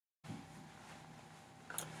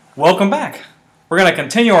Welcome back. We're going to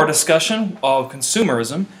continue our discussion of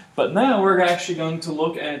consumerism, but now we're actually going to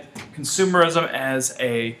look at consumerism as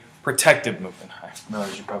a protective movement. I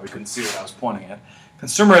realize you probably couldn't see what I was pointing at.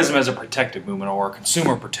 Consumerism as a protective movement, or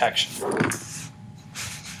consumer protection.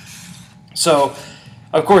 So,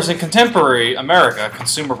 of course, in contemporary America,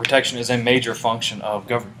 consumer protection is a major function of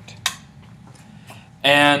government.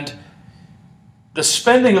 And the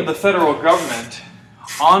spending of the federal government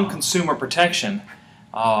on consumer protection,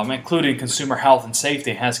 including consumer health and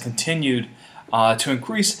safety, has continued to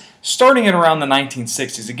increase starting at around the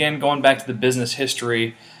 1960s. Again, going back to the business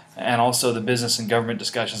history and also the business and government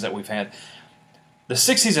discussions that we've had. The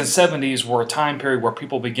 60s and 70s were a time period where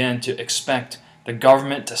people began to expect the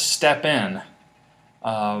government to step in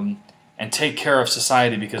and take care of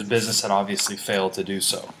society because business had obviously failed to do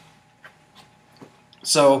so.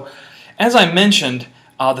 So, as I mentioned,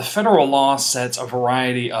 the federal law sets a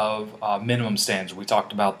variety of minimum standards. We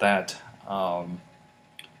talked about that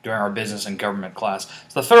during our business and government class.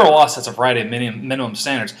 So the federal law sets a variety of minimum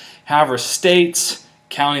standards. However, states,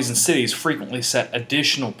 counties, and cities frequently set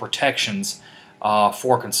additional protections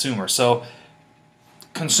for consumers. So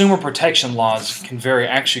consumer protection laws can vary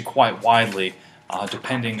actually quite widely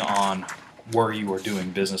depending on where you are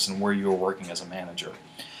doing business and where you are working as a manager.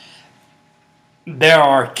 There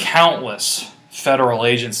are countless federal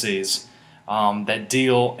agencies that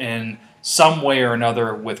deal in some way or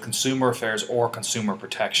another with consumer affairs or consumer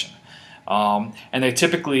protection. And they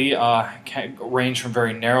typically range from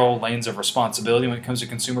very narrow lanes of responsibility when it comes to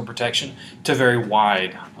consumer protection to very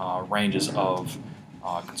wide ranges of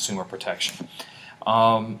consumer protection.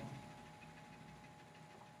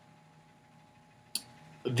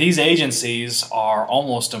 These agencies are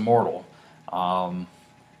almost immortal.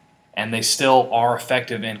 And they still are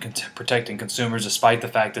effective in protecting consumers despite the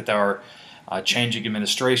fact that there are changing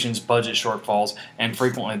administrations, budget shortfalls, and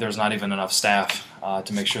frequently there's not even enough staff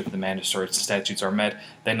to make sure that the mandatory statutes are met.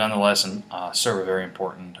 They nonetheless serve a very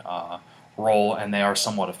important role, and they are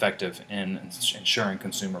somewhat effective in ensuring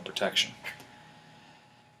consumer protection.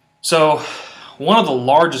 So, one of the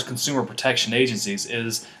largest consumer protection agencies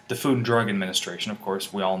is the Food and Drug Administration, of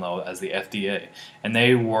course, we all know as the FDA. And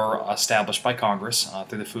they were established by Congress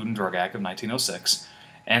through the Food and Drug Act of 1906.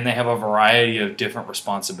 And they have a variety of different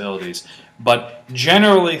responsibilities. But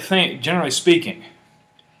generally speaking,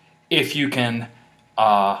 if you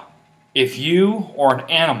or an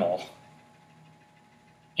animal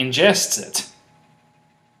ingests it,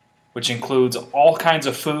 which includes all kinds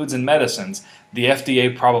of foods and medicines, the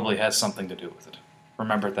FDA probably has something to do with it.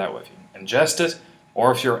 Remember it that way. If you ingest it,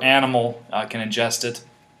 or if your animal can ingest it,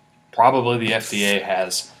 probably the FDA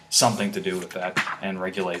has something to do with that and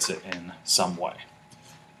regulates it in some way.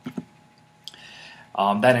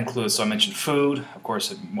 That includes, so I mentioned food, of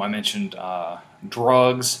course I mentioned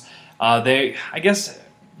drugs. I guess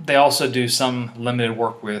they also do some limited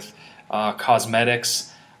work with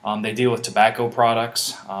cosmetics. They deal with tobacco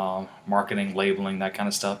products, marketing, labeling, that kind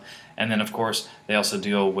of stuff. And then, of course, they also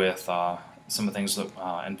deal with some of the things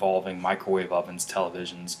involving microwave ovens,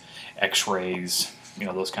 televisions, x-rays,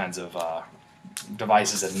 those kinds of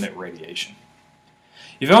devices that emit radiation.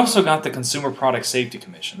 You've also got the Consumer Product Safety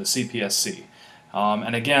Commission, the CPSC.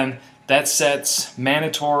 And again, that sets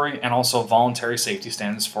mandatory and also voluntary safety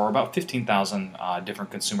standards for about 15,000 different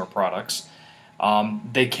consumer products.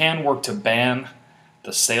 They can work to ban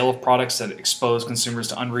the sale of products that expose consumers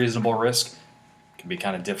to unreasonable risk. It can be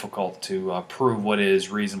kind of difficult to prove what is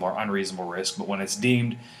reasonable or unreasonable risk, but when it's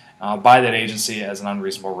deemed by that agency as an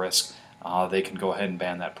unreasonable risk, they can go ahead and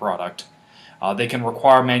ban that product. They can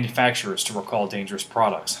require manufacturers to recall dangerous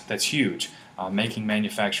products. That's huge, making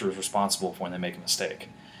manufacturers responsible for when they make a mistake.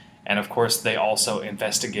 And of course, they also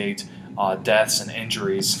investigate deaths and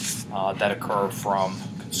injuries that occur from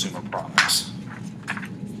consumer products.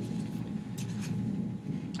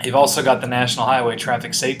 You've also got the National Highway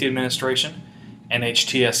Traffic Safety Administration,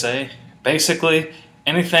 NHTSA. Basically,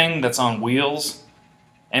 anything that's on wheels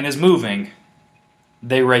and is moving,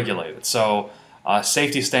 they regulate it. So,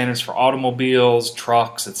 safety standards for automobiles,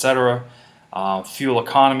 trucks, etc., fuel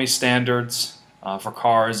economy standards for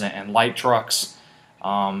cars and light trucks.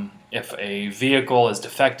 If a vehicle is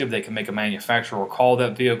defective, they can make a manufacturer recall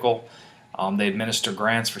that vehicle. They administer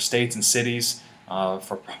grants for states and cities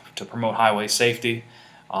to promote highway safety.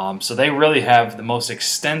 So they really have the most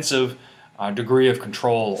extensive degree of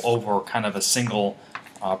control over kind of a single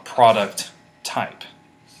product type.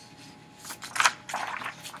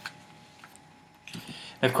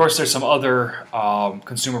 And of course, there's some other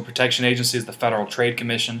consumer protection agencies, the Federal Trade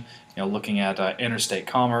Commission, looking at interstate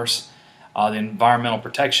commerce, the Environmental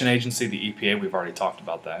Protection Agency, the EPA, we've already talked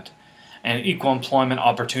about that. And Equal Employment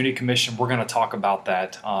Opportunity Commission, we're going to talk about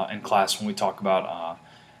that in class when we talk about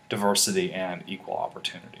diversity and equal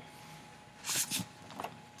opportunity.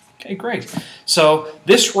 Okay, great. So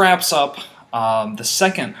this wraps up the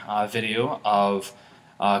second video of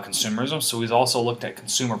consumerism. So we've also looked at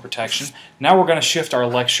consumer protection. Now we're going to shift our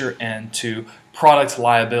lecture into product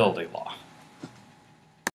liability law.